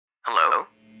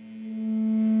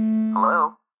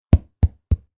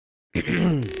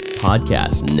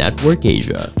Podcast Network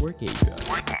Asia.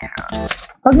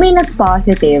 Pag may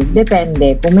nag-positive,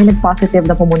 depende. Kung may nag-positive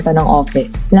na pumunta ng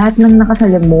office, lahat ng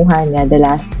nakasalimuhan niya the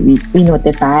last week, we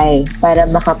notify para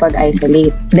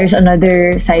makapag-isolate. There's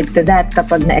another side to that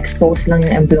kapag na-expose lang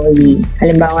yung employee.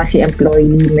 Halimbawa, si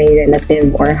employee may relative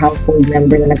or household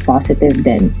member na nag-positive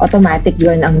din. Automatic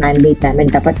yun ang mandate namin.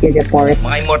 Dapat i-report.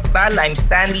 Mga Immortal, I'm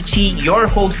Stanley Chi, your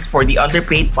host for the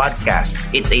Underpaid Podcast.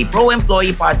 It's a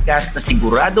pro-employee podcast na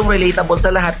siguradong relatable sa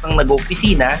lahat ng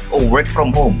nag-opisina o work from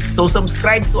home. So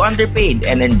subscribe to Underpaid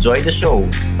and enjoy the show.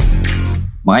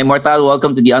 Mga Immortal,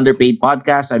 welcome to the Underpaid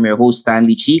Podcast. I'm your host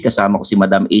Stanley Chi. Kasama ko si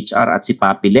Madam HR at si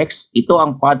Papi Lex. Ito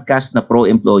ang podcast na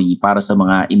pro-employee para sa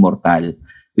mga Immortal.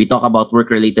 We talk about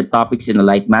work-related topics in a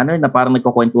light manner na parang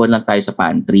nagkukwentuhan lang tayo sa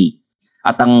pantry.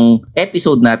 At ang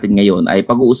episode natin ngayon ay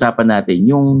pag-uusapan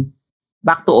natin yung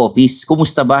back to office.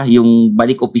 Kumusta ba yung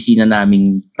balik opisina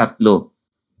naming tatlo?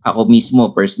 Ako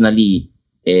mismo, personally,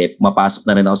 mapasok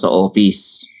na rin ako sa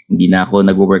office. Hindi na ako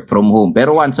nag-work from home.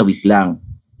 Pero once a week lang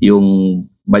yung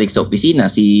balik sa opisina.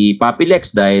 Si Papi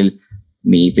Lex dahil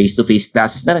may face-to-face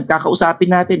classes na rin.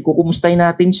 Kakausapin natin, kukumustahin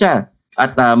natin siya.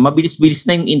 At mabilis-bilis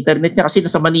na yung internet niya kasi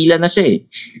nasa Manila na siya eh.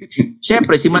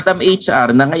 Siyempre, si Madam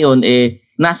HR na ngayon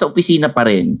nasa opisina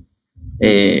pa rin.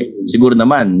 Siguro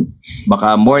naman,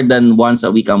 baka more than once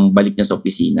a week ang balik niya sa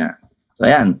opisina. So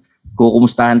ayan,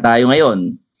 kukumustahan tayo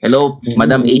ngayon. Hello,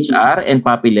 Madam HR and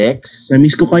Papi Lex.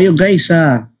 Na-miss ko kayo guys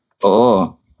ha.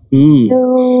 Oo.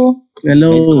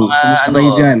 Hello. Kumusta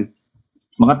kayo dyan?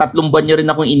 Mga 3 buwan nyo rin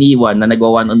akong iniwan na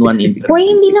nagwa-one-on-one interview. Uy,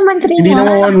 hindi naman 3 months. Hindi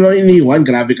naman iniwan.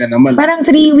 Grabe ka naman. Parang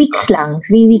 3 weeks lang.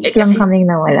 3 weeks lang kaming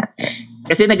nawala.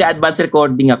 Kasi nag-advance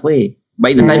recording ako eh.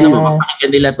 By the time na mapapakinggan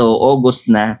nila to, August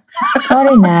na.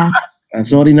 Sorry na.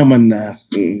 Sorry naman na.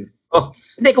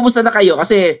 Hindi, kumusta na kayo?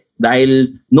 Kasi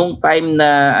dahil nung time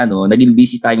na naging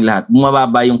busy tayong lahat,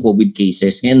 bumababa yung COVID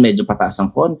cases. Ngayon medyo pataas ang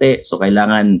konti. So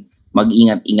kailangan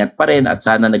mag-ingat-ingat pa rin at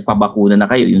sana nagpabakuna na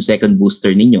kayo, yung second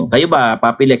booster ninyo. Kayo ba,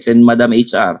 Papi Lex and Madam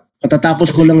HR?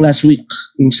 Katatapos ko lang last week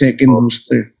yung second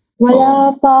booster.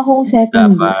 Wala pa akong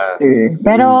second booster.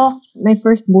 Pero may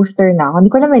first booster na ako.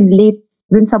 Hindi ko naman late.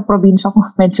 Dun sa probinsya ko,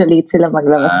 medyo late sila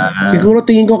maglabas. Siguro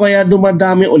tingin ko kaya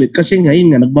dumadami ulit kasi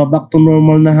ngayon nga, nagbaback to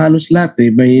normal na halos lahat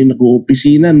eh. May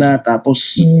nag-uopisina na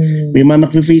tapos may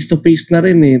mga nag-face-to-face na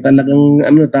rin eh. Talagang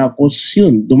tapos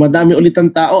yun, dumadami ulit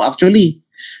ang tao. Actually,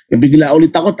 nabigla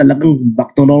ulit ako, talagang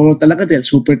back to normal talaga dahil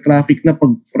super traffic na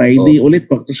pag Friday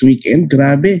ulit, pag to weekend,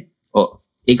 grabe.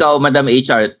 Ikaw, Madam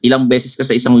HR, ilang beses ka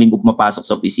sa isang linggo mapasok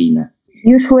sa opisina?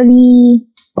 Usually,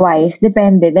 twice.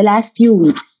 Depende. The last few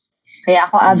weeks. Kaya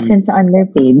ako absent sa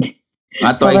underpaid.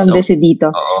 Twice so, kasi dito.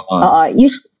 Oo.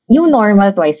 Yung normal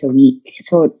twice a week.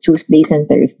 So, Tuesdays and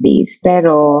Thursdays.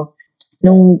 Pero,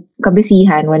 nung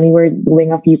kabisihan, when we were doing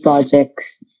a few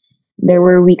projects, there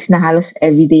were weeks na halos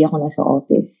everyday ako nasa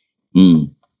office.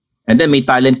 And then, may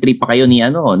talent trip pa kayo ni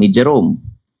Jerome.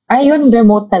 Ayun,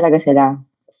 remote talaga sila.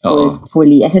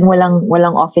 Fully. As in,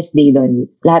 walang office day doon.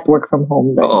 Lahat work from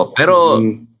home doon. Oo. Pero,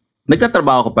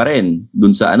 nagtatrabaho ko pa rin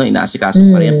dun sa inaasikaso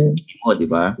pa rin mo, di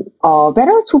ba?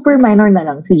 Pero super minor na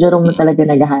lang. Si Jerome na talaga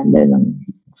nag-handle ng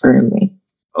firm eh.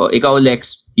 Ikaw,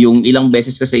 Lex, yung ilang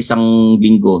beses ka sa isang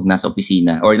linggo nasa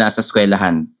opisina or nasa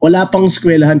eskwelahan? Wala pang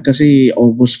eskwelahan kasi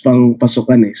August pang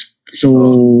pasukan eh. So,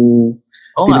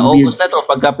 August na to.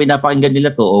 Pagka pinapakinggan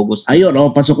nila to, August na. Ayun,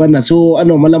 pasukan na. So,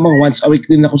 malamang once a week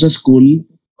din ako sa school.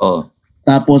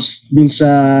 Tapos, dun sa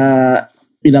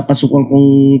pinapasukan kong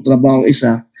trabahong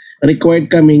isa, required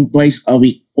kaming twice a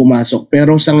week pumasok.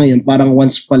 Pero sa ngayon, parang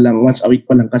once a week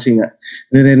pa lang kasi nga,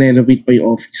 nire-renovate pa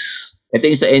yung office. Ito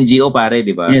yung sa NGO pare,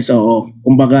 di ba? Yes, oo.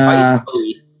 Kumbaga,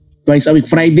 twice a week.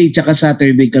 Friday tsaka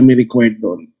Saturday kami required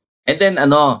doon. And then,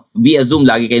 via Zoom,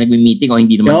 lagi kayo nagmi-meeting o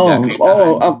hindi naman?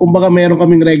 Kumbaga meron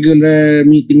kaming regular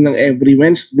meeting ng every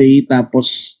Wednesday,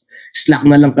 tapos Slack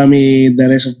na lang kami the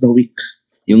rest of the week.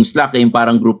 Yung Slack, yung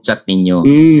parang group chat ninyo?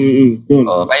 Doon.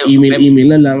 Email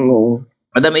na lang, oo.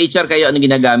 Madam HR, kayo, anong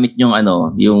ginagamit yung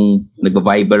yung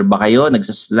nag-Viber ba kayo?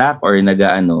 Nagsa-Slack or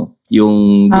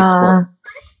yung Discord?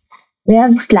 We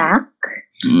have Slack.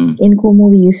 In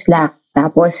Kumu, we use Slack.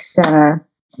 Tapos, sa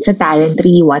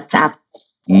Talentry, WhatsApp.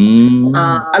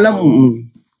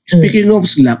 Speaking of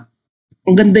Slack,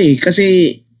 ang ganda eh.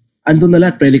 Kasi, andun na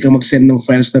lahat. Pwede ka mag-send ng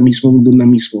files na mismo, doon na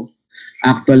mismo.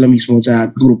 Actual na mismo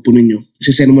sa grupo ninyo.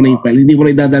 Kasi send mo na yung file. Hindi mo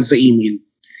na idadaan sa email.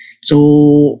 So,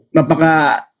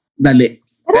 napaka-dali.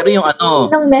 Pero yung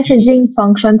ng messaging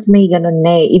functions may ganun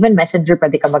na eh. Even Messenger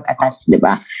pwede ka mag-attach, di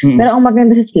ba? Pero ang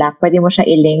maganda sa Slack, pwede mo siya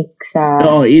i-link sa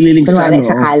ililink sa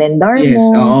calendar mo. Yes,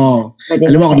 oo. Pwede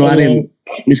alam mo, mo siya i-link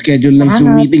May schedule ng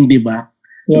Zoom meeting, di ba?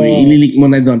 So, ililink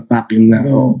mo na doon, packing na.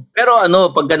 Pero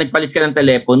pagka nagpalit ka ng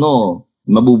telepono,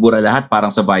 mabubura lahat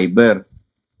parang sa Viber.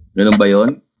 Ganun ba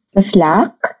yun? Sa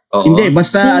Slack? Oo. Hindi,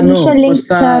 basta Hindi siya linked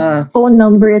basta sa phone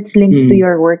number, it's linked to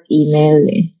your work email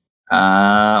eh.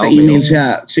 sa Okay. email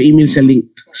siya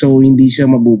linked. So, hindi siya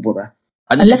mabubura.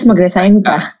 Unless mag-resign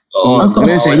ka. Oo.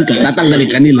 Resign ka, tatanggalin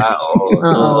ka nila.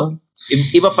 So,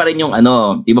 iba pa rin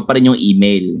yung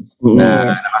email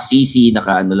na naka-CC,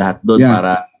 naka-ano lahat doon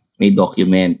para may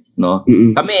document, no?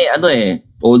 Kami,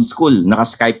 old school,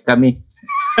 naka-Skype kami.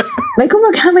 May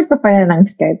gumagamit pa pala ng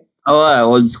Skype.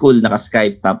 Old school,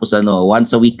 naka-Skype. Tapos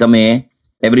once a week kami,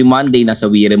 every Monday nasa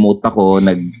WeRemote ako,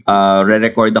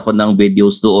 re-record ako ng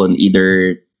videos doon,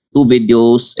 either 2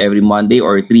 videos every Monday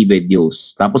or 3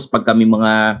 videos. Tapos pag kami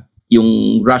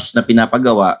yung rush na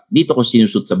pinapagawa, dito ko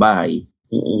sinushoot sa bahay.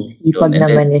 Ipag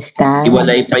naman is tayo.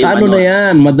 Iwalay pa yung na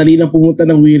yan, madali na pumunta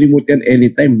ng WeRemote yan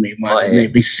anytime. May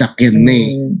sasakyan na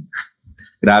eh.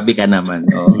 Grabe ka naman.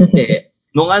 Hindi.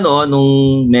 Nung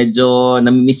medyo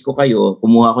nami-miss ko kayo,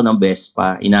 kumuha ko ng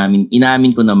Vespa.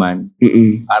 Inamin ko naman.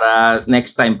 Para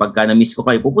next time, pagka na-miss ko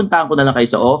kayo, pupuntahan ko na lang kayo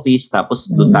sa office,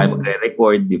 tapos doon tayo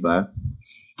magre-record, di ba?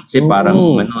 Kasi parang,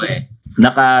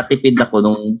 nakatipid ako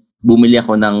nung bumili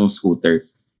ako ng scooter.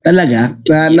 Talaga?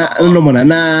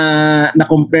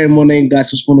 Na-compare mo na yung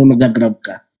gastos mo nung nag-grab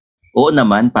ka? Oo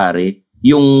naman, pare.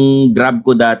 Yung grab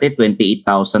ko dati,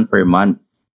 28,000 per month.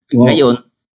 Wow. Ngayon,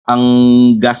 ang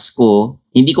gas ko,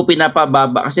 hindi ko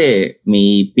pinapababa kasi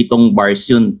may 7 bars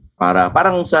yun.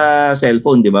 Parang sa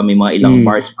cellphone, di ba? May mga ilang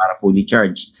bars para fully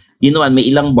charged. Yun naman, may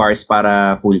ilang bars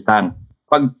para full tank.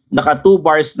 Pag naka 2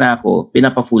 bars na ako,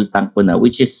 pinapa-full tank ko na,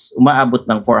 which is umaabot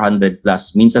ng 400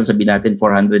 plus. Minsan sabihin natin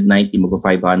 490,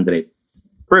 mag-500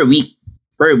 per week.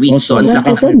 So, ang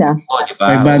laki. Diba?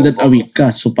 500 a week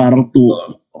ka. So, parang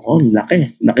 2.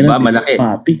 Laki. Laki diba, na. Malaki.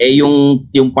 Papi.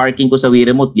 Yung parking ko sa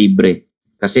WeRemote, libre.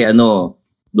 Kasi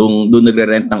doon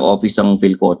nagre-rent ng office ang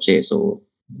Philcoche. So,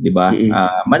 di ba?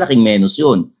 Malaking menos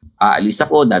yun. Aalis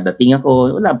ako, dadating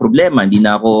ako, wala problema. Hindi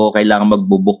na ako kailangan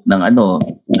magbo-book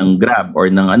ng Grab or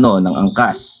ng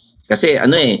angkas. Kasi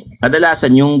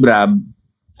kadalasan yung Grab,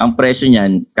 ang presyo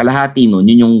niyan, kalahati nun,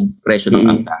 yun yung presyo ng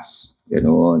angkas.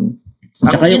 Ganoon.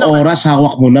 Tsaka yung oras,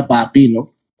 hawak mo na, papi, no?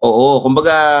 Oo,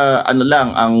 kumbaga,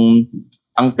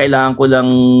 ang kailangan ko lang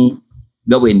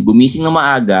gawin, gumising na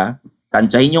maaga,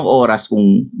 tansyahin yung oras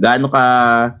kung gaano ka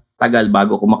tagal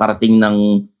bago ako makarating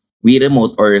ng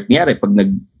WeRemote or kunyari pag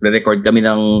nagre-record kami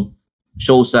ng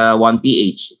show sa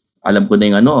 1PH, alam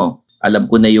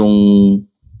ko na yung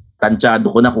tansyado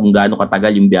ko na kung gaano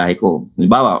katagal yung biyahe ko.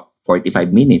 Halimbawa,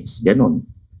 45 minutes, ganun.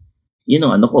 Yun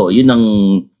ang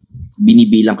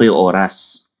binibilang ko yung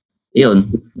oras. Yun.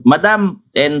 Madam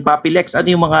and Papi Lex,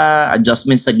 ano yung mga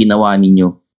adjustments na ginawa ninyo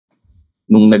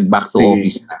nung nag-back to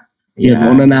office na? Yan,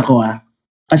 una na ako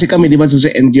Kasi kami, di ba,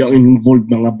 sa NGO ang involved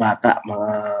mga bata, mga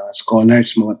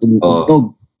scholars, mga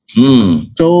tumutugtog.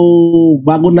 So,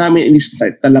 bago namin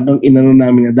in-start, talagang inano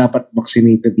namin na dapat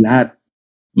vaccinated lahat.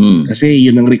 Kasi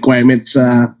yun ang requirement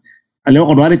sa,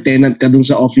 kunwari, tenant ka dun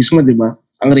sa office mo, di ba?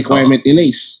 Ang requirement nila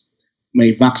is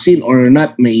may vaccine or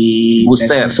not, may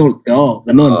booster. Test result.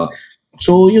 Ganun.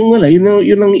 So, yun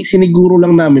ang isiniguro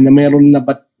lang namin na meron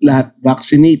lahat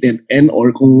vaccinated and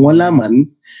or kung wala man,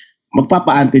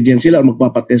 magpapa-antigen sila o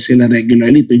magpapa-test sila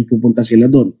regularly tuwing pupunta sila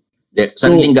doon.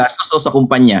 Sariling gastos o sa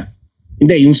kumpanya?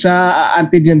 Hindi, yung sa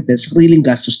antigen test, sariling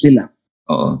gastos nila.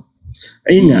 Oo.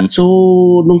 Ayun nga. So,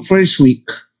 nung first week,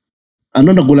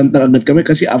 nagulanta agad kami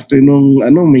kasi after nung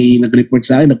may nag-report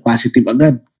sa akin, nag-positive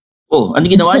agad. Ano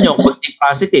ginawa nyo? Pag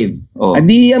positive?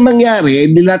 Adi ang nangyari,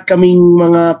 hindi lahat kaming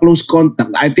mga close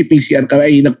contact, RT-PCR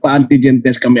kami, nagpa-antigen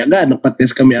test kami agad,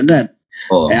 nagpa-test kami agad.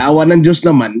 Awa ng Diyos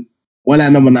naman,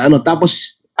 wala naman na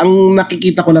Tapos, ang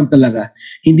nakikita ko lang talaga,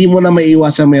 hindi mo na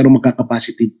maiiwasan mayroong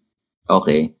magkakapositive.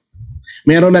 Okay.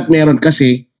 Meron at meron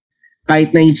kasi, kahit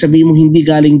na sabihin mo hindi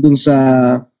galing dun sa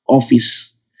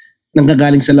office,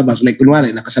 nanggagaling sa labas. Like,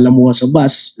 kunwari, nakasalamuha sa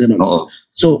bus, gano'n.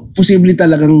 So, posible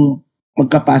talagang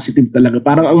magka-positive talaga.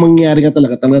 Parang ang mangyayari ka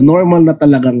talaga normal na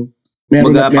talagang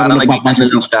meron at meron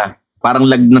nagpa-positive. Parang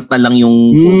lagnat na lang yung,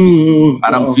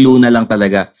 parang flu na lang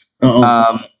talaga.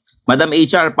 Madam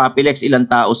HR, Papi Lex, ilang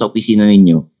tao sa opisina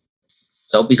ninyo?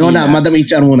 Sa opisina? Ikaw na, Madam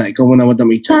HR muna. Ikaw muna, Madam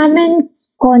HR. Sa amin,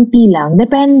 konti lang.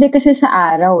 Depende kasi sa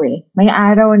araw eh. May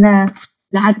araw na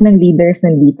lahat ng leaders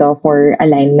nandito for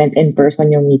alignment in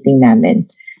person yung meeting namin.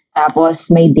 Tapos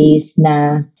may days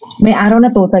na, may araw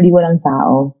na totally walang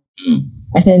tao.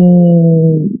 As in,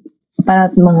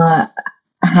 parang mga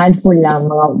handful lang,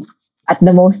 mga At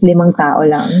the most 5 tao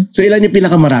lang. So ilan yung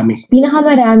pinakamarami?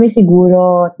 Pinakamarami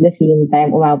siguro at the same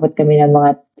time, umabot kami ng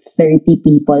mga 30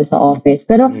 people sa office.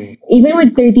 Pero even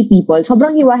with 30 people,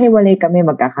 sobrang hiwa-hiwalay kami.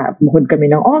 Magkakabuhod kami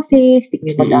ng office, di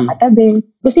kami magkakatabi.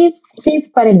 So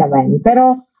safe pa rin naman.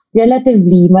 Pero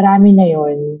relatively, marami na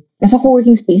yon. Nasa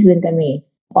co-working space din kami.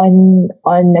 On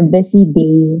a busy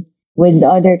day with the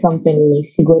other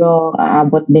companies, siguro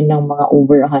aabot din ng mga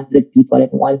over 100 people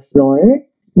in one floor.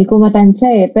 Hindi ko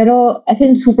matansya Pero as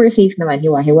in super safe naman,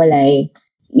 hiwa-hiwalay.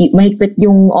 Mahigpit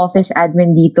yung office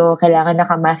admin dito. Kailangan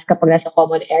nakamask kapag nasa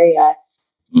common areas.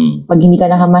 Pag hindi ka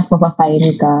nakamask,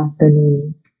 mapafine ka.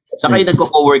 Ganun. Saan kayo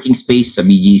nagko-co-working space sa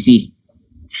BGC?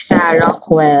 Sa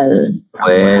Rockwell.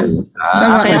 Well,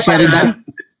 Kaya Sheridan?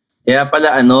 Kaya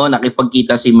pala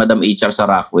nakipagkita si Madam HR sa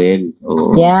Rockwell.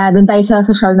 Oo. Yeah, doon tayo sa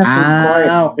social na food court.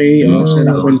 Okay. Sa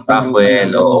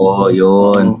Rockwell, oo,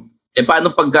 yun.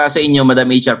 Paano pagka sa inyo, Madam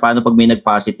HR, paano pag may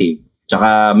nag-positive?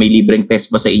 Tsaka may libreng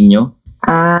test ba sa inyo?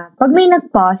 Pag may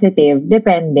nag-positive,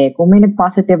 depende. Kung may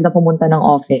nag-positive na pumunta ng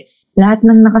office, lahat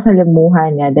ng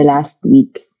nakasalamuhan niya the last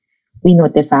week, we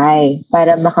notify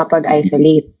para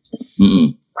makapag-isolate.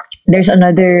 There's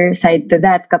another side to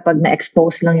that kapag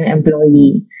na-expose lang yung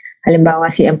employee. Halimbawa,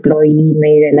 si employee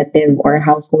may relative or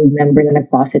household member na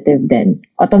nag-positive din.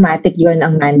 Automatic yun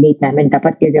ang mandate namin.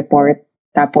 Dapat i-report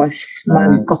tapos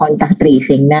mag-contact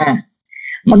tracing na.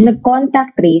 Pag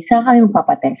nag-contact trace, saan kami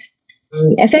magpapatest?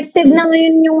 Effective na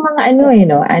ngayon yung mga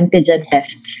antigen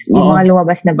test. Yung mga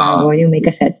lumabas na bago, yung may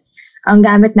cassette. Ang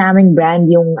gamit naming brand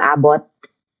yung Abbott,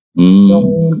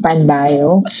 yung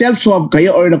Panbio. Self-swab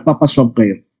kayo or nagpapaswab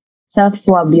kayo?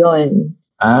 Self-swab yun.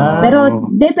 Pero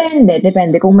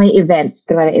depende. Kung may event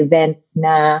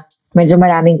na medyo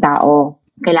maraming tao,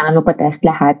 kailangan mo pa-test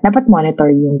lahat, dapat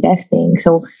monitor yung testing.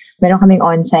 So, meron kaming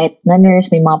on-site na nurse,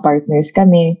 may mga partners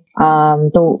kami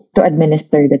to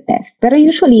administer the test. Pero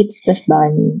usually, it's just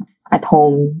done at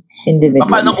home individually.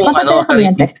 Paano kung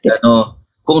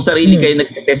kung sarili kayo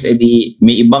nag-test, edi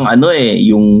may ibang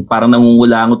yung parang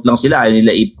nangungulangot lang sila, ayaw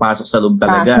nila ipasok sa loob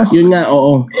talaga. Yun nga,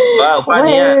 oo. Wow, paano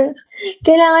yan?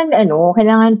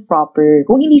 Kailangan proper.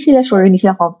 Kung hindi sila sure, hindi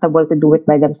sila comfortable to do it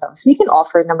by themselves, we can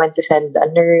offer naman to send a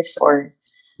nurse or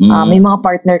may mga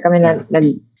partner kami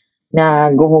na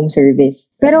go home service.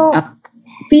 Pero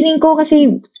feeling ko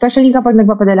kasi, especially kapag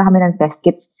nagpapadala kami ng test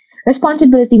kits,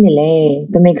 responsibility nila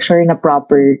to make sure na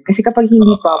proper. Kasi kapag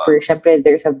hindi proper, syempre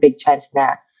there's a big chance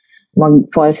na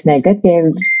mag-false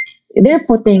negative. They're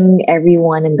putting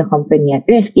everyone in the company at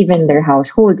risk, even their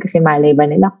household, kasi malay ba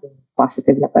nila kung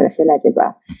positive na pala sila,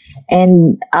 diba?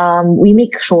 And we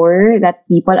make sure that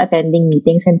people attending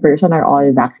meetings in person are all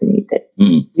vaccinated.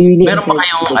 Really meron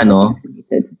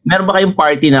ba kayong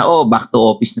party na, back to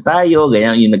office na tayo,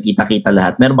 ganyan, yung nagkita-kita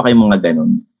lahat. Meron ba kayong mga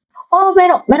ganun?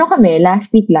 Meron kami.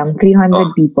 Last week lang,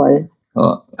 300 people.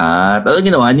 Ano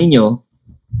ginawa ninyo?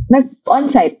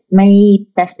 On-site. May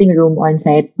testing room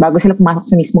on-site bago sila pumasok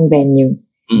sa mismong venue.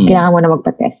 Kailangan mo na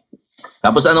magpa-test.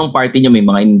 Tapos anong party nyo? May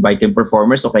mga invited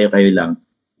performers o kayo-kayo lang?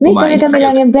 May kami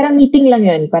lang yun. Pero meeting lang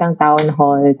yun. Parang town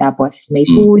hall. Tapos may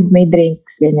food, may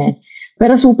drinks, ganyan.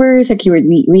 Pero super secured.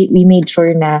 We made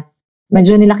sure na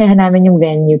medyo nilakayan namin yung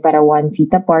venue para 1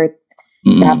 seat apart.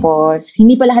 Tapos,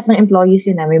 hindi pa lahat ng employees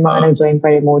yun. May mga nag-join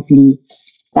pa remotely.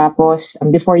 Tapos,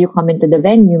 before you come into the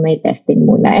venue, may testing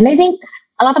muna. And I think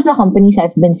a lot of the companies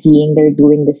I've been seeing, they're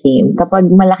doing the same. Kapag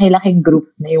malaki-laking group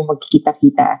na yung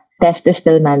magkikita-kita, test is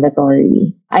still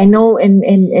mandatory. I know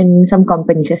in some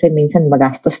companies kasi minsan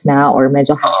magastos na or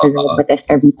medyo hassle na magpa-test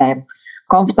every time.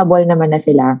 Comfortable naman na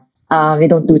sila. They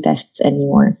don't do tests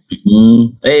anymore.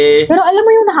 Pero alam mo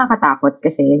yung nakakatakot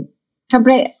kasi,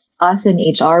 syempre, us in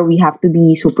HR, we have to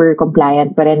be super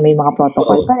compliant pa rin. May mga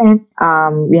protocol pa rin.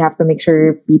 We have to make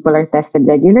sure people are tested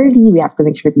regularly. We have to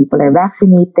make sure people are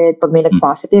vaccinated. Pag may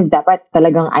nag-positive, dapat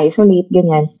talagang isolate,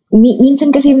 ganyan.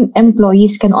 Minsan kasi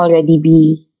employees can already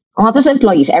be, not just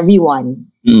employees, everyone.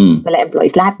 Wala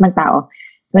employees, lahat ng tao.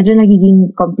 Medyo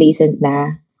nagiging complacent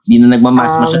na. Hindi na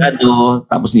nagmamask masyado,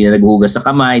 tapos hindi na naghuhugas sa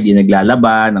kamay, hindi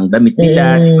naglalaba ng damit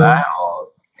nila, di ba?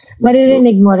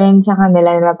 Maririnig mo rin sa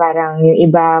kanila na parang yung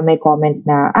iba may comment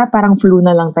na, parang flu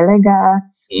na lang talaga.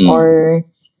 Or,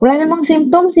 wala namang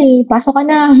symptoms pasok ka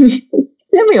na.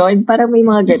 Alam mo yun, parang may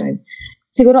mga ganun.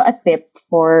 Siguro a tip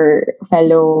for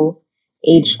fellow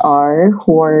HR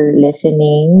who are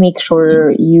listening, make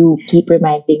sure you keep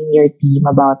reminding your team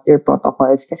about your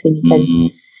protocols kasi minsan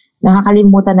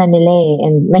nakakalimutan na nila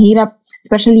And mahirap,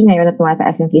 especially ngayon na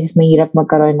tumataas yung cases, mahirap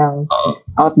magkaroon ng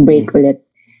outbreak ulit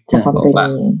sa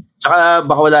company. Tsaka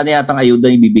baka wala na yatang ayuda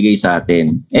yung bibigay sa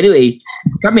atin. Anyway,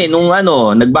 kami nung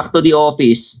nag-back to the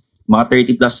office,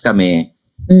 mga 30 plus kami,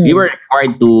 we were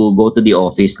required to go to the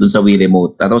office dun sa We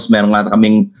Remote. Tapos meron nga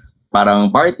kaming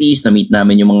parang parties, na-meet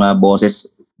namin yung mga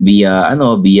bosses via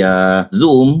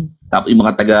Zoom, tapos yung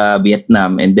mga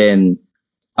taga-Vietnam, and then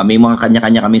may mga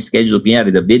kanya-kanya kami schedule. Pinyari,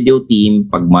 the video team,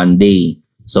 pag Monday.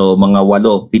 So, mga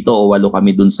 7 o 8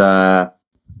 kami dun sa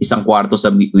isang kwarto sa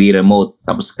We Remote.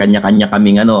 Tapos, kanya-kanya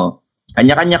kaming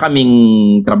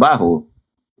trabaho.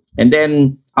 And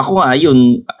then, ako nga,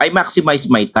 yun, I maximize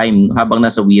my time habang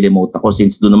nasa We Remote ako,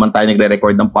 since doon naman tayo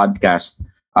nagre-record ng podcast.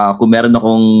 Kung meron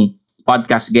akong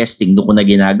podcast guesting, doon ko na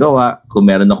ginagawa. Kung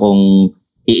meron akong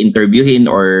i-interviewin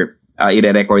or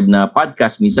i-record na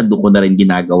podcast, minsan doon ko na rin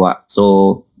ginagawa.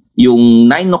 So, yung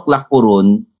 9 o'clock po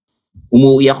ron,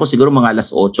 umuwi ako siguro mga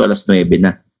alas 8, alas 9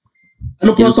 na.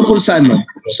 Ano protocol sa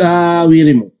We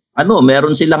Remote?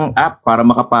 Meron silang app para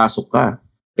makapasok ka.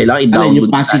 Kailangan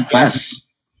i-download. Yung Pasig Pass?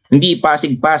 Hindi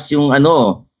Pasig Pass, yung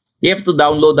you have to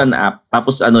download an app.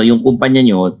 Tapos yung kumpanya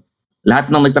nyo, lahat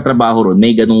ng nagtatrabaho ron,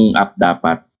 may ganung app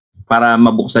dapat para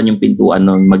mabuksan yung pintuan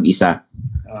ng mag-isa.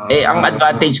 Ang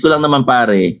advantage ko lang naman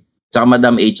pare, tsaka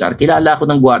Madam HR, kilala ako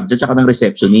ng guardia tsaka ng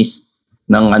receptionist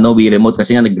ng We Remote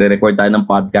kasi nga nagre-record tayo ng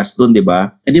podcast doon, di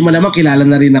ba? Di mo naman kilala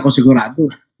na rin ako sigurado.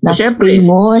 Siyempre.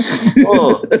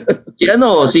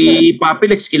 Si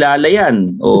Papilex kilala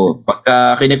yan.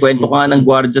 Pagka kinikwento ka ng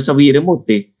guardia sa We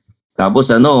Remote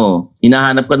Tapos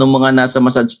hinahanap ka ng mga nasa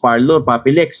massage parlor,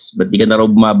 Papilex, ba't di ka na raw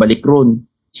bumabalik ron?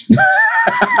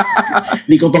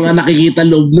 Hindi ko pa nga nakikita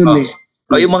loob nun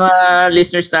Yung mga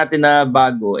listeners natin na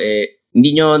bago, hindi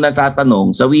nyo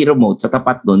natatanong, sa We Remote, sa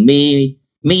tapat nun,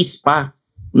 may spa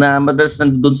na madalas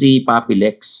nandun si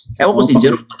Papilex. Ewan ko si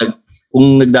Jerome,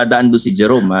 kung nagdadaan doon si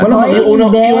Jerome.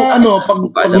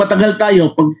 Pag matagal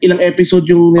tayo, pag ilang episode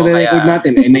yung nire-record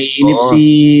natin, naiinip si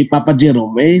Papa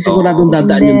Jerome, siguradong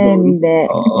dadaan yun doon.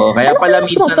 Kaya pala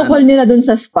minsan... protocol nila doon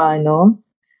sa spa, no?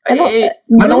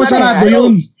 Sarado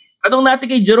yun. Tanong natin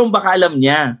kay Jerome, baka alam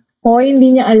niya.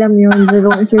 Hindi niya alam yun.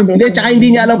 Hindi, tsaka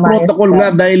hindi niya alam protocol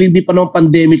nga dahil hindi pa naman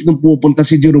pandemic nung pupunta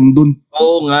si Jerome dun.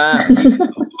 Oo nga.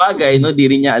 Bagay, di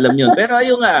rin niya alam yun. Pero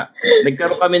ayun nga,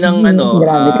 nagkaroon kami ng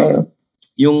grabe kayo.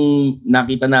 Yung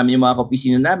nakita namin yung mga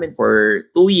kaopisina namin for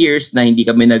 2 years na hindi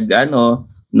kami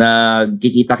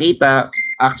nagkikita-kita.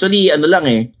 Actually,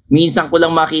 minsan ko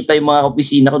lang makita yung mga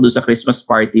kaopisina ko doon sa Christmas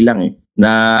party lang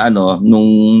na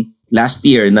nung last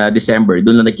year na December,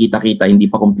 doon lang nagkita-kita, hindi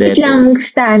pa kompleto.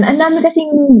 Stan, ang dami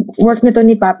kasing work nito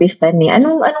ni Papi Stan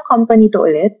Anong company to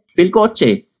ulit?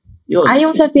 Philcoche. Yun.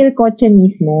 Yung sa Philcoche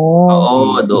mismo.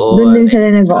 Oo, doon. Doon din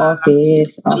sila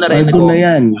nag-office. Doon na rin. Doon na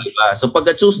yan. Diba? So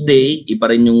pagka Tuesday,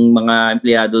 iba rin yung mga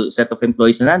empleyado, set of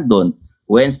employees na nandun.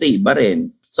 Wednesday, iba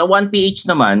rin. Sa 1PH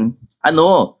naman,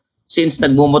 since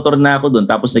nagmumotor na ako doon,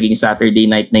 tapos naging Saturday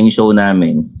night na yung show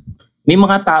namin, may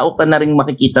mga tao ka na rin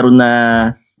makikita ron na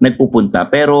nagpupunta,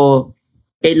 pero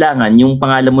kailangan yung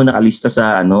pangalan mo nakalista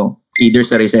sa either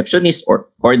sa receptionist or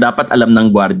dapat alam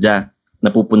ng gwardiya na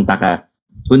pupunta ka.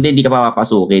 Kundi hindi ka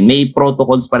papapasukin. May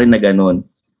protocols pa rin na ganun.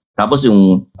 Tapos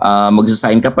yung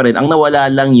magsasign ka pa rin. Ang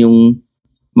nawala lang yung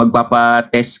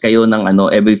magpapa-test kayo ng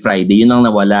every Friday. Yun ang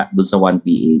nawala doon sa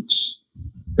 1PH.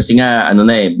 Kasi nga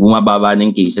bumababa na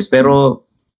yung cases. Pero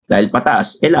dahil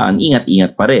pataas, kailangan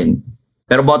ingat-ingat pa rin.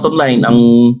 Pero bottom line, ang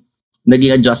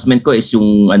naging adjustment ko is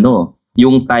yung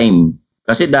time.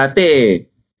 Kasi dati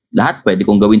lahat pwede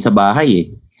kong gawin sa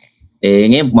bahay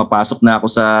ngayon pumapasok na ako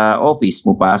sa office,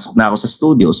 pumapasok na ako sa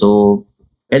studio. So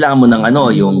kailangan mo ng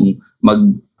yung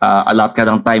mag-allot ka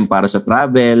ng time para sa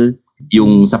travel,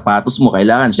 yung sapatos mo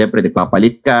kailangan syempre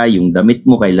nagpapalit ka, yung damit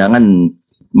mo kailangan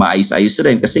maayos-ayos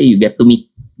rin kasi you get to meet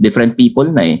different people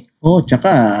na Tsaka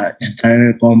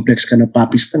Star Complex ka na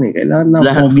Papistan Kailangan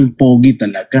na poging-pogi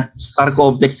talaga. Star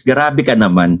Complex, grabe ka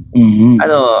naman. Mm-hmm.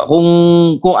 Kung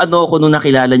nung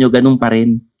nakilala nyo, ganun pa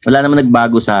rin. Wala naman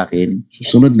nagbago sa akin.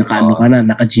 Susunod,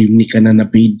 naka-Jimny ka na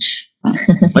page.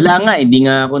 Wala nga, hindi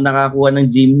nga ako nakakuha ng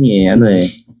Jimny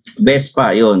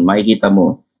Vespa, yun, makikita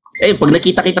mo. Pag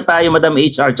nakita-kita tayo, Madam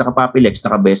HR, tsaka Papilex,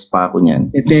 naka-Vespa ako niyan.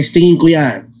 Testingin ko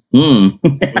yan.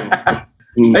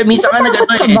 Minsan ka na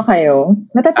gano'n ba kayo?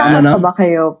 Natatakot pa ba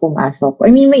kayo pumasok?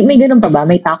 I mean, may ganun pa ba?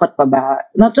 May takot pa ba?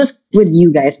 Not just with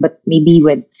you guys, but maybe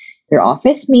with your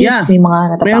office mates? Yeah, may mga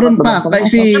natatakot meron pa ba pumasok?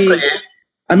 Kasi,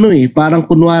 parang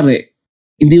kunwari,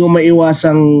 hindi mo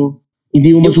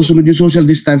masusunod yung social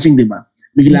distancing, di ba?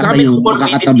 Bigla kayong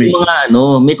makakatabi.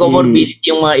 May comorbidity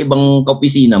yung mga ibang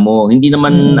kaopisina mo. Hindi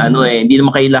naman, hindi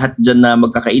naman kayo lahat dyan na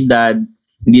magkakaedad.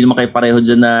 Hindi naman kayo pareho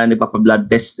dyan na nagpapa-blood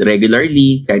test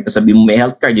regularly. Kahit sabi mo may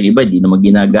health card, yung iba hindi naman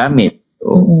ginagamit.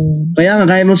 Kaya nga,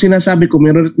 gaya nung sinasabi ko,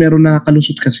 meron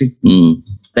nakakalusot kasi.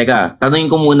 Teka,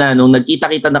 tanungin ko muna, nung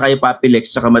nagkita-kita na kayo Papi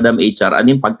Lex saka Madam HR, ano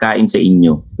yung pagkain sa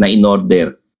inyo na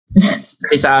in-order?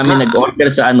 Kasi sa amin, nag-order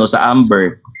sa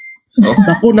Amber.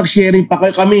 Ako, nag-sharing pa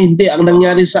kayo kami. Hindi, ang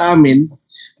nangyari sa amin,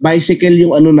 bicycle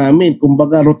yung namin.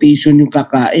 Kumbaga, rotation yung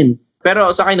kakain.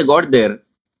 Pero sa kayo nag-order?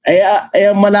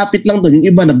 Malapit lang doon. Yung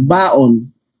iba nagbaon.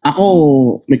 Ako,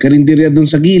 may karinderya doon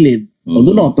sa gilid. O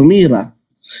doon ako tumira.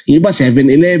 Yung iba,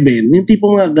 7-Eleven. Yung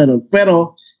tipo mga ganun.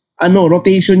 Pero,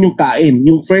 rotation yung kain.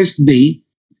 Yung first day,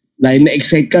 dahil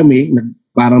na-excite kami,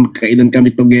 parang kainan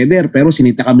kami together. Pero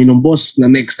sinita kami ng boss na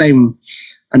next time,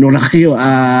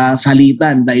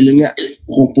 salitan. Dahil nga,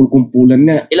 kumpulan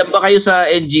nga. Ilan ba kayo sa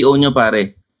NGO nyo,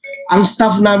 pare? Ang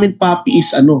staff namin, Papi, is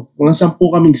mga 10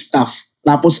 kaming staff.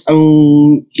 Tapos ang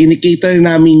kinikater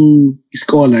naming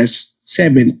scholars,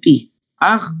 70.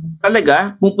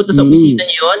 Talaga? Pupunta sa opisina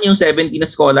niyo yun, yung 70 na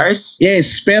scholars?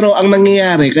 Yes, pero ang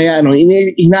nangyayari, kaya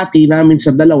inati namin sa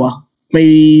dalawa, may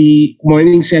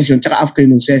morning session tsaka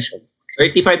afternoon session.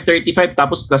 35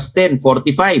 tapos plus 10,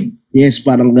 45. Yes,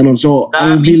 parang ganun. So,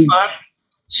 ang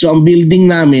building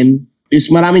namin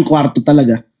is maraming kwarto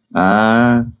talaga.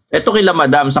 Eto kila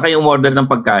Madam, sa kayong order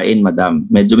ng pagkain, Madam.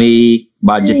 Medyo may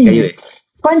budget kayo eh.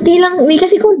 Konti lang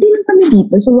kami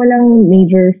dito. So, walang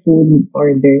major food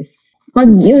orders. Pag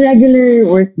yung regular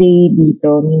workday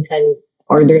dito, minsan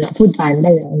order na food panda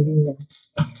lang.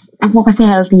 Ako kasi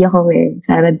healthy ako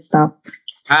salad stop.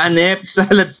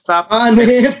 Salad stop.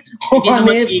 Hindi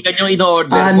naman ikan yung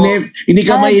in-order mo. Hindi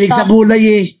ka mahilig sa gulay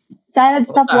eh. Salad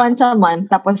stop once a month,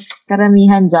 tapos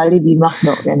karamihan Jollibee,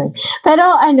 McDo, gano'n. Pero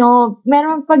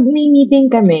meron pag may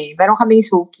meeting kami, meron kaming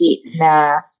suki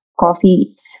na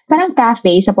coffee, parang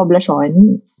cafe sa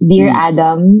poblasyon, Dear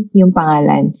Adam, yung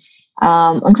pangalan.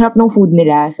 Ang sarap ng food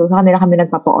nila, so sa kanila kami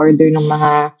nagpapa-order ng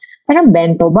mga parang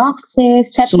bento boxes,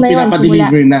 set so na yun.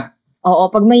 pinapa-deliver na? Oo,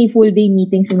 pag may full day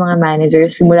meetings yung mga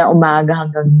managers, simula umaga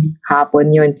hanggang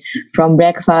hapon yun. From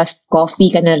breakfast, coffee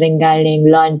ka na rin galing,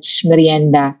 lunch,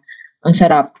 merienda. Ang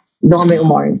sarap. Doon kami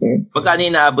umorder. Pagkano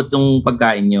inaabot yung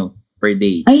pagkain nyo per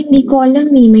day? Ay, hindi ko alam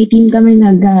eh. May team kami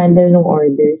nag-handle ng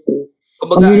orders eh.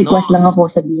 Mag-request lang ako,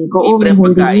 sabihin ko, may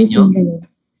holding meeting.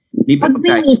 Pag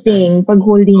may meeting, pag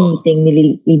holding meeting,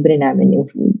 nililibre namin yung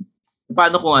food.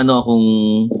 Paano kung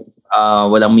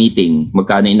walang meeting?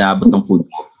 Magkano inaabot ng food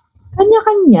mo?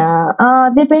 Kanya-kanya.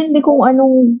 Depende kung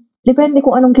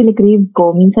anong kinikrave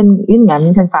ko. Minsan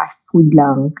fast food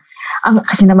lang.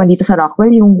 Kasi naman dito sa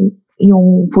Rockwell,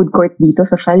 yung food court dito,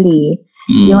 social eh.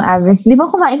 Yung average, di ba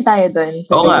kumain tayo doon?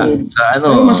 Oo nga.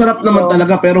 Pero masarap naman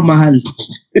talaga, pero mahal.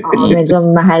 Oo, medyo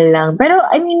mahal lang. Pero,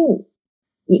 I mean,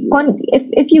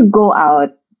 if you go out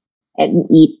and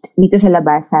eat dito sa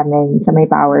labas sa amin, sa may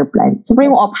power plant, so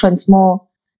yung options mo,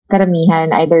 karamihan,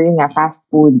 either yung fast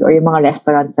food or yung mga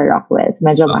restaurants sa Rockwell,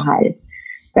 medyo mahal.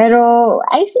 Pero,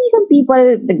 I see some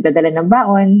people nagdadala ng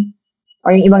baon,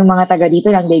 or yung ibang mga taga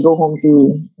dito lang, they go home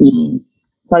to eat.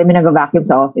 Sorry, may nag-vacuum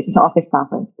sa office. Sa office pa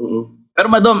ako. Pero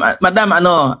madam,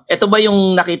 ito ba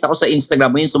yung nakita ko sa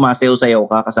Instagram mo, yung sumasayaw-sayaw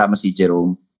ka kasama si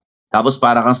Jerome? Tapos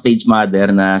para kang stage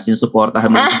mother na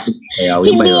sinusuportahan mo sa sumasayaw.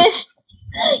 Yung ba yun?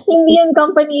 Hindi yun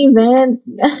company event.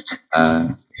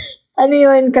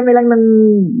 Yun, kami lang ng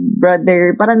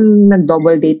brother, parang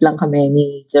nag-double date lang kami ni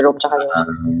Jerome tsaka yung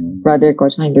brother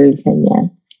ko tsaka yung girlfriend niya.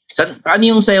 Ano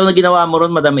yung sayaw na ginawa mo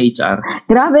ron, Madam HR?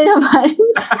 Grabe naman.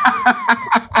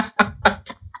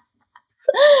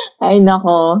 Ay,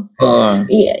 nako.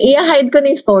 I-hide ko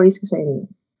na yung stories ko sa inyo.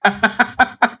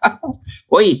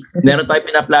 Uy, meron tayo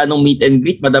pinaplanong meet and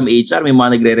greet, Madam HR. May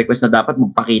mga nagre-request na dapat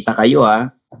magpakita kayo, ha?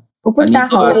 Pupunta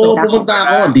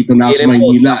ako. Dito na ako sa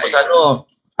Maynila.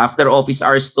 After office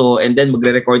hours to, and then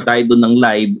magre-record tayo doon ng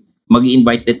live.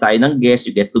 Mag-i-invite tayo ng guests.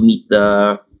 You get to meet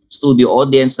the studio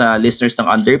audience na listeners ng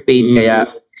Underpaid. Kaya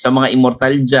sa mga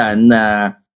immortal dyan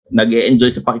na nag-e-enjoy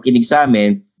sa pakikinig sa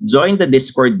amin, join the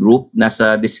Discord group.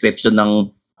 Nasa description ng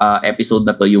episode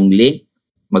na to yung link.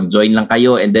 Mag-join lang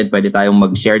kayo and then pwede tayong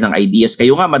mag-share ng ideas.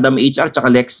 Kayo nga, Madam HR tsaka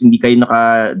Lex, hindi kayo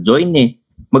naka-join eh.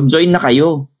 Mag-join na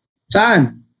kayo.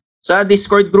 Saan? Sa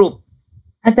Discord group.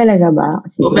 Talaga ba?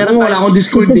 Kasi meron wala akong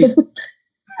Discord eh.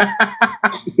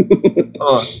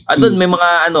 Doon may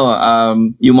mga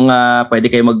yung mga pwede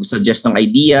kayo mag-suggest ng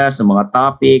ideas, ng mga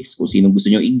topics, kung sino gusto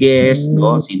niyo i-guest,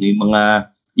 sino yung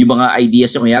mga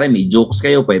ideas nyo. Kunyari may jokes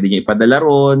kayo, pwede niyo ipadala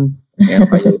ron. Meron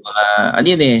kayo mga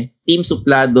Team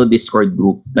Suplado Discord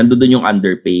group. Nandoon yung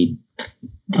Underpaid.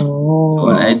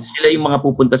 Sila yung mga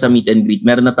pupunta sa meet and greet.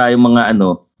 Meron na tayong mga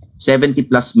 70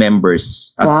 plus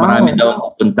members at marami daw ang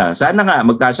pupunta. Sana nga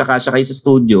magkasya-kasya kayo sa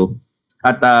studio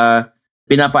at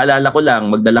pinapaalala ko lang,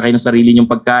 magdala kayo ng sarili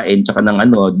nyong pagkain tsaka ng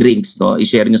drinks, no?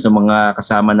 I-share nyo sa mga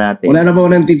kasama natin. Wala na ba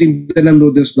nang titinda ng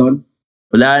noodles doon?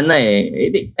 Wala na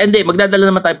eh. Hindi, magdadala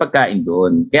naman tayo pagkain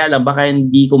doon. Kaya lang, baka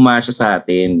hindi kumasya sa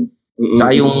atin.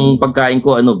 Tsaka yung pagkain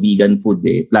ko, vegan food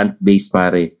eh. Plant-based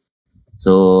pare.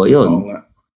 So, yun.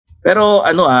 Pero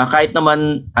kahit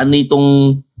naman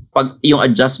yung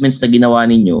adjustments na ginawa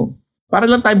ninyo, para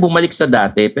lang tayo bumalik sa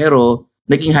dati, pero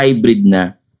naging hybrid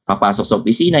na. Papasok sa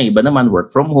opisina, iba naman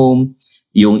work from home,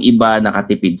 yung iba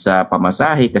nakatipid sa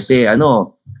pamasahe kasi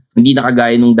hindi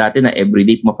nakagaya nung dati na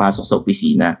everyday pumapasok sa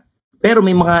opisina. Pero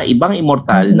may mga ibang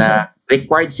immortal na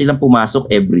required silang pumasok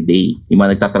everyday. Yung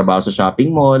mga nagtatrabaho sa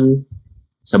shopping mall,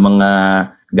 sa mga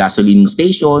gasoline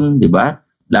station, di ba?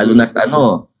 Lalo na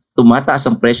tumataas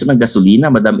ang presyo ng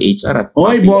gasolina, Madam HR. At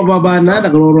bumababa na,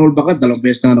 nagro-roll back ka, 2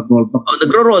 beses na nag-roll back.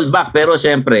 Nagro-roll back, pero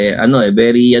syempre,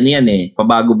 very,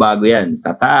 pabago-bago yan.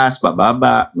 Tataas,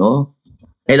 pababa, no?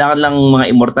 Kailangan lang mga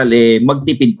immortal,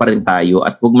 magtipid pa rin tayo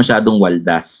at huwag masyadong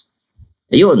waldas.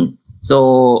 Ayun.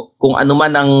 So, kung ano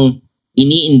man ang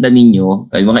iniinda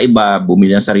ninyo, ay mga iba,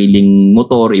 bumili ng sariling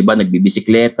motor, iba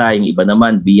nagbibisikleta, yung iba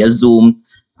naman via Zoom,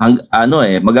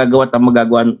 magagawa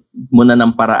mo na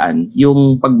ng paraan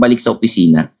yung pagbalik sa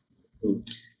opisina.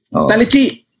 Stanley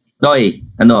Chi! Loy,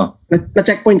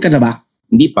 Na-checkpoint ka na ba?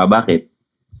 Hindi pa, bakit?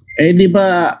 Di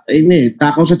ba,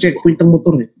 takaw sa checkpoint ng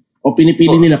motor eh. O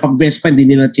pinipili nila, pag best pa, hindi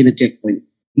nila chine-checkpoint.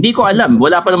 Hindi ko alam.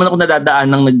 Wala pa naman ako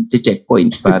nadadaan ng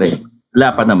nag-checkpoint, pare.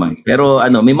 Wala pa naman. Pero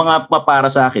may mga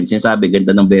para sa akin, sinasabi,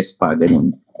 ganda ng Vespa,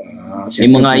 ganun. May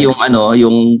mga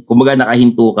yung kumbaga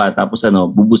nakahinto ka, tapos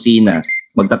bubusina,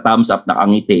 magta-thumbs up,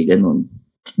 nakangiti, ganun.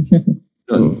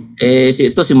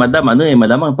 Si Madam,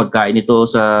 malamang pagkain ito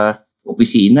sa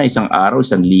opisina, 1 araw,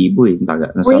 1,000 eh.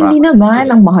 Hindi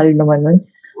naman, ang mahal naman nun.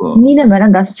 Hindi naman,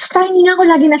 ang gastos. Saka hindi nga ako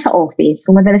lagi nasa office,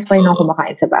 so madalas pa rin ako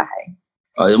kumakain sa bahay.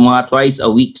 Mga twice a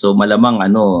week, so malamang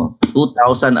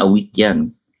 2,000 a week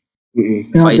yan.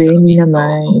 Grabe, hindi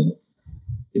naman.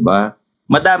 Diba?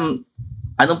 Madam,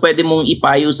 anong pwede mong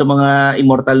ipayo sa mga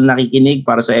immortal na nakikinig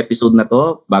para sa episode na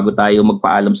to bago tayo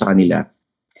magpaalam sa kanila?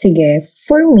 Sige.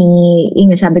 For me,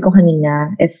 yung sabi ko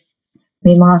kanina, if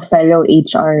may mga fellow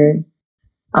HR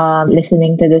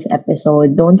listening to this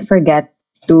episode, don't forget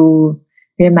to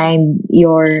remind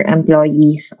your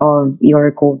employees of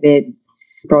your COVID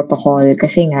protocol.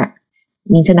 Kasi nga,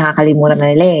 minsan nakakalimutan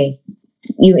na nila eh.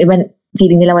 Yung iba,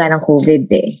 feeling nila wala ng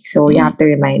COVID eh. So, you have to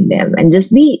remind them. And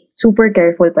just be super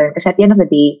careful pa rin. Kasi at the end of the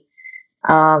day,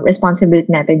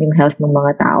 responsibility natin yung health ng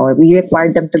mga tao. We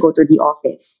require them to go to the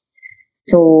office.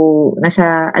 So,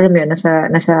 nasa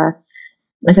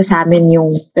sa amin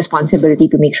yung responsibility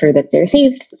to make sure that they're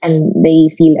safe and they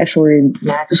feel assured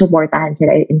na susuportahan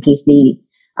sila in case they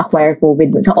acquire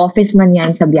COVID. Sa office man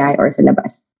yan, sa biyahe or sa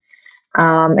labas.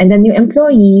 And then yung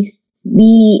employees,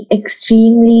 be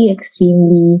extremely,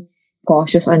 extremely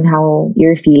cautious on how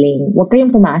you're feeling. Huwag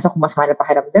kayong pumasok kung masama na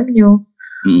pakiramdam nyo.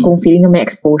 Kung feeling na may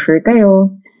exposure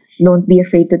kayo, don't be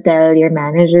afraid to tell your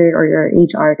manager or your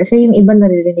HR. Kasi yung iba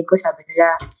naririnig ko, sabi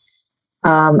nila,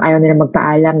 ayaw nila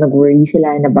magpaalam, nag-worry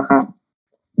sila na baka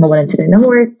mawalan sila ng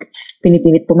work,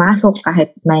 pinipilit pumasok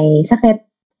kahit may sakit.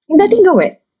 Yung dating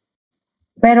gawin.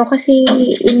 Pero kasi,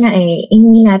 yun nga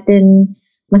hindi natin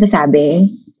masasabi,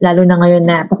 lalo na ngayon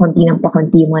na pakunti ng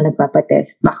pakunti yung mga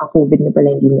nagpapatest, baka COVID na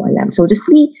pala hindi mo alam. So just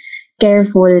be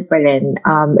careful pa rin.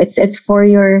 It's for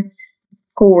your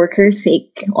co-workers'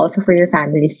 sake, also for your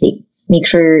family's sake. Make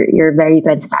sure you're very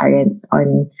transparent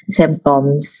on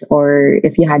symptoms or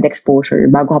if you had exposure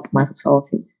bago ka pumasok sa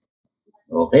office.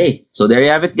 Okay. So there you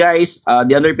have it, guys.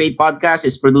 The Underpaid Podcast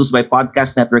is produced by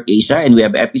Podcast Network Asia and we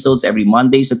have episodes every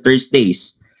Mondays and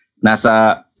Thursdays.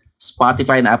 Nasa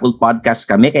Spotify and Apple Podcast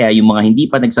kami. Kaya yung mga hindi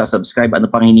pa nagsasubscribe,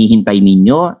 ano pang hinihintay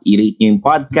ninyo? I-rate nyo yung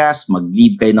podcast,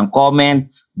 mag-leave kayo ng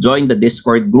comment, join the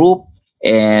Discord group,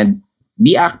 and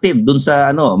be active dun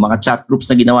sa mga chat groups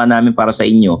na ginawa namin para sa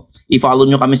inyo. I-follow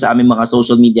nyo kami sa aming mga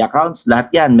social media accounts. Lahat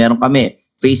yan, meron kami.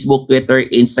 Facebook, Twitter,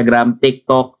 Instagram,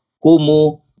 TikTok,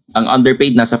 Kumu. Ang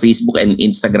Underpaid nasa Facebook and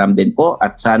Instagram din po.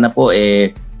 At sana po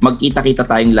magkita-kita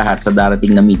tayong lahat sa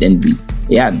darating na meet and greet.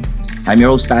 Ayan. I'm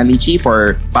your host, Stanley Chi,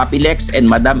 for Papi Lex and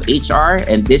Madam HR,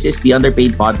 and this is the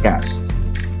Underpaid Podcast.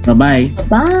 Bye-bye.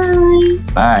 Bye!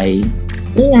 Bye!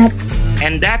 Ingat!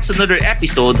 And that's another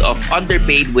episode of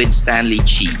Underpaid with Stanley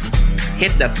Chi.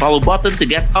 Hit that follow button to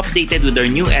get updated with our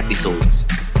new episodes.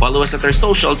 Follow us at our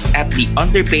socials at the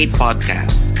Underpaid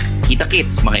Podcast.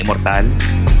 Kita-kits, mga immortal!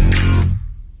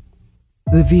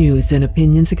 The views and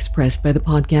opinions expressed by the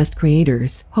podcast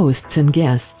creators, hosts, and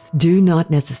guests do not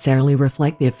necessarily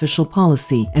reflect the official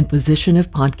policy and position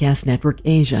of Podcast Network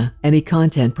Asia. Any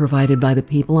content provided by the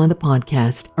people on the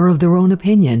podcast are of their own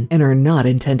opinion and are not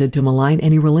intended to malign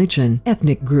any religion,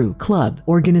 ethnic group, club,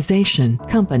 organization,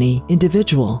 company,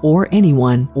 individual, or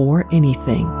anyone or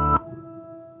anything.